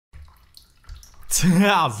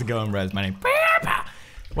How's it going, Rez? My name.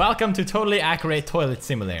 Welcome to Totally Accurate Toilet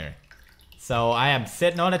Simulator. So I am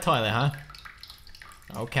sitting on a toilet, huh?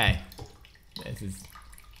 Okay.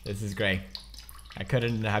 This is great. I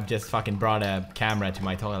couldn't have just fucking brought a camera to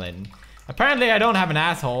my toilet. And apparently I don't have an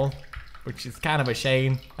asshole, which is kind of a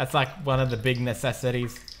shame. That's like one of the big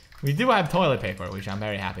necessities. We do have toilet paper, which I'm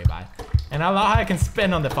very happy about. And I love how I can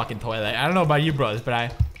spin on the fucking toilet. I don't know about you bros, but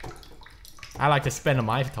I like to spin on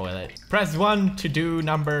my toilet. Press 1 to do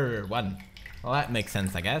number 1. Well, that makes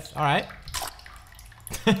sense, I guess. Alright.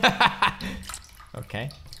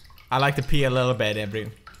 Okay. I like to pee a little bit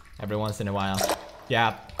every once in a while.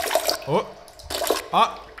 Yeah. Oh.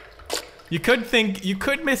 Oh. You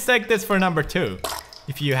could mistake this for number 2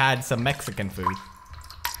 if you had some Mexican food.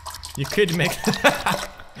 You could make.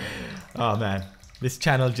 Oh man, this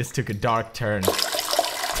channel just took a dark turn.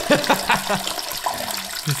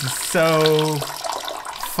 This is so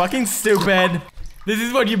fucking stupid. This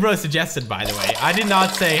is what you bro suggested, by the way. I did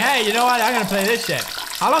not say, hey, you know what? I'm gonna play this shit.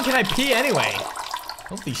 How long can I pee anyway?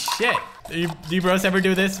 Holy shit. Do you bros ever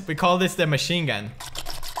do this? We call this the machine gun.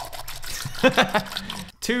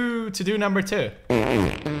 To do number 2.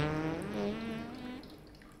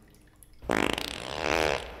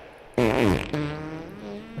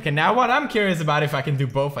 Okay, now what I'm curious about if I can do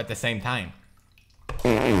both at the same time.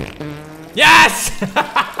 Yes!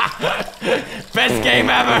 Best game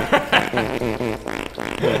ever!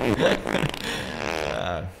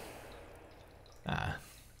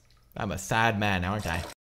 I'm a sad man, aren't I?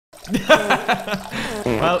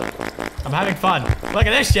 Well, I'm having fun. Look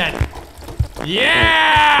at this shit!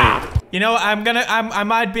 Yeah! You know, I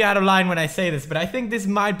might be out of line when I say this, but I think this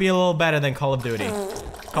might be a little better than Call of Duty.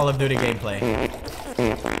 Call of Duty gameplay.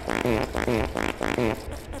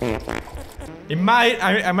 It might,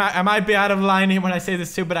 I might be out of line here when I say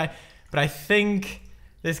this too, but I think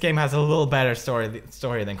this game has a little better story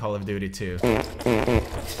than Call of Duty 2.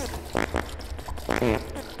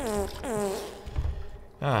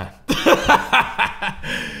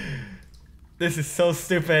 This is so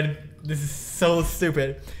stupid. This is so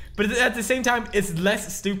stupid. But at the same time, it's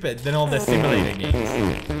less stupid than all the simulator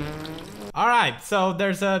games. Alright, so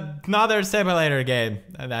there's another simulator game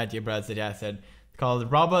that you bro suggested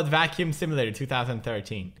called Robot Vacuum Simulator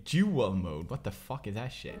 2013. Dual mode. What the fuck is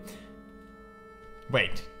that shit?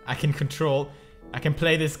 Wait, I can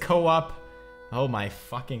play this co-op. Oh my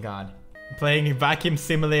fucking god. I'm playing a vacuum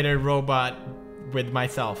simulator robot with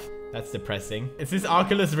myself. That's depressing. Is this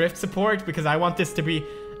Oculus Rift support? Because I want this to be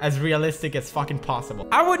as realistic as fucking possible.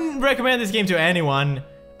 I wouldn't recommend this game to anyone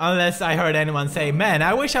unless I heard anyone say, man,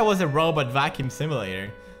 I wish I was a robot vacuum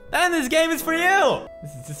simulator. Then this game is for you!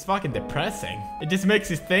 This is just fucking depressing. It just makes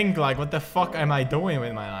you think like, what the fuck am I doing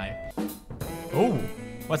with my life? Oh,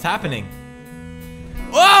 what's happening?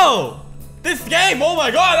 Whoa! This game, oh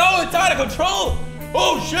my god, oh, it's out of control!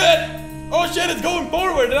 Oh shit! Oh shit, it's going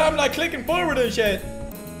forward and I'm like clicking forward and shit.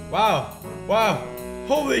 Wow, wow,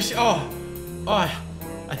 holy shit, oh,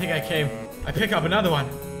 I think I pick up another one.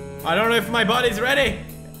 I don't know if my body's ready.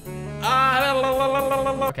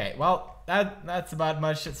 Okay, well, that's about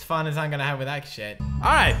much as fun as I'm gonna have with that shit.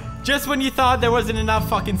 Alright, just when you thought there wasn't enough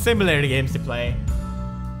fucking simulator games to play,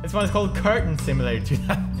 this one's called Curtain Simulator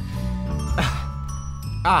 2000.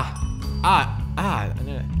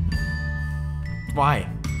 Why?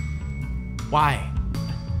 Why?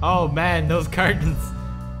 Oh man, those curtains.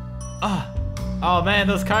 Oh man,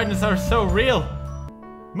 those curtains are so real.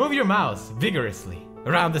 Move your mouse vigorously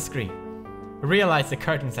around the screen. Realize the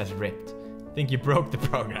curtains has ripped. Think you broke the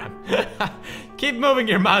program. Keep moving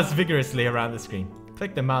your mouse vigorously around the screen.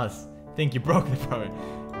 Click the mouse. Think you broke the program.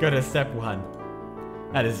 Go to step 1.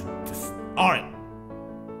 That is just alright.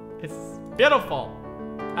 It's beautiful.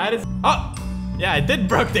 That is. Oh! Yeah, I did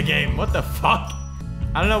broke the game. What the fuck?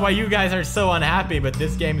 I don't know why you guys are so unhappy, but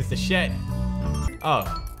this game is the shit. Oh.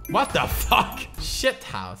 What the fuck? Shit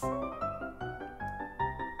house.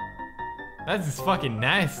 That's just fucking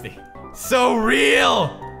nasty. So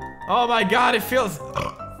real! Oh my god, it feels.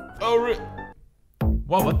 Oh, real.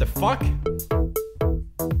 Whoa, what the fuck?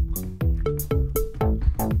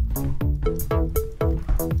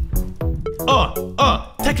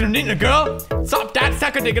 Techno girl. Stop that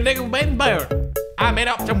sucker nigga man bear. I made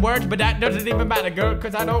up some words, but that doesn't even matter, girl,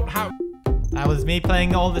 because I don't have. That was me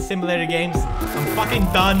playing all the simulator games. I'm fucking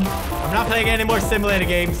done. I'm not playing any more simulator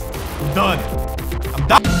games. I'm done. I'm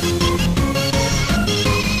done.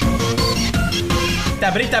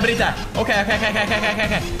 Brita. Okay.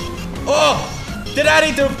 Oh! Det där är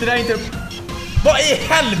inte upp. Vad i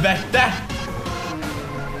helvete?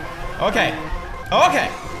 Okej.